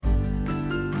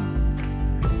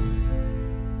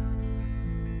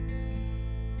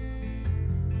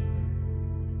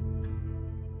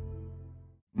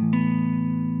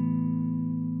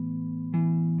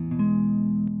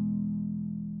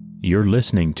You're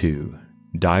listening to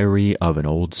Diary of an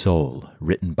Old Soul,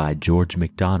 written by George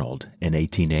MacDonald in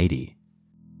 1880.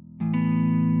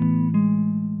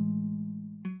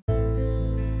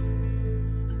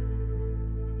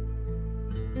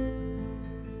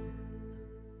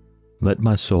 Let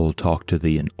my soul talk to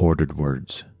thee in ordered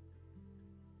words,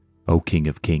 O King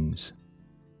of kings,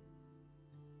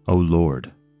 O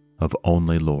Lord of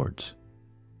only lords.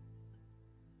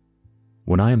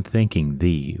 When I am thanking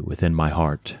thee within my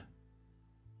heart,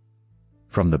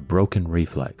 from the broken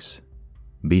reflex,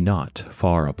 be not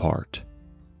far apart.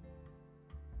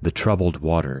 The troubled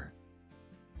water,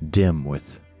 dim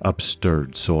with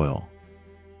upstirred soil,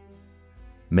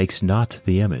 makes not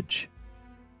the image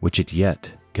which it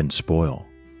yet can spoil.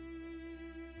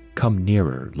 Come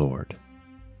nearer, Lord,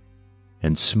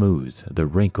 and smooth the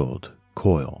wrinkled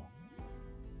coil.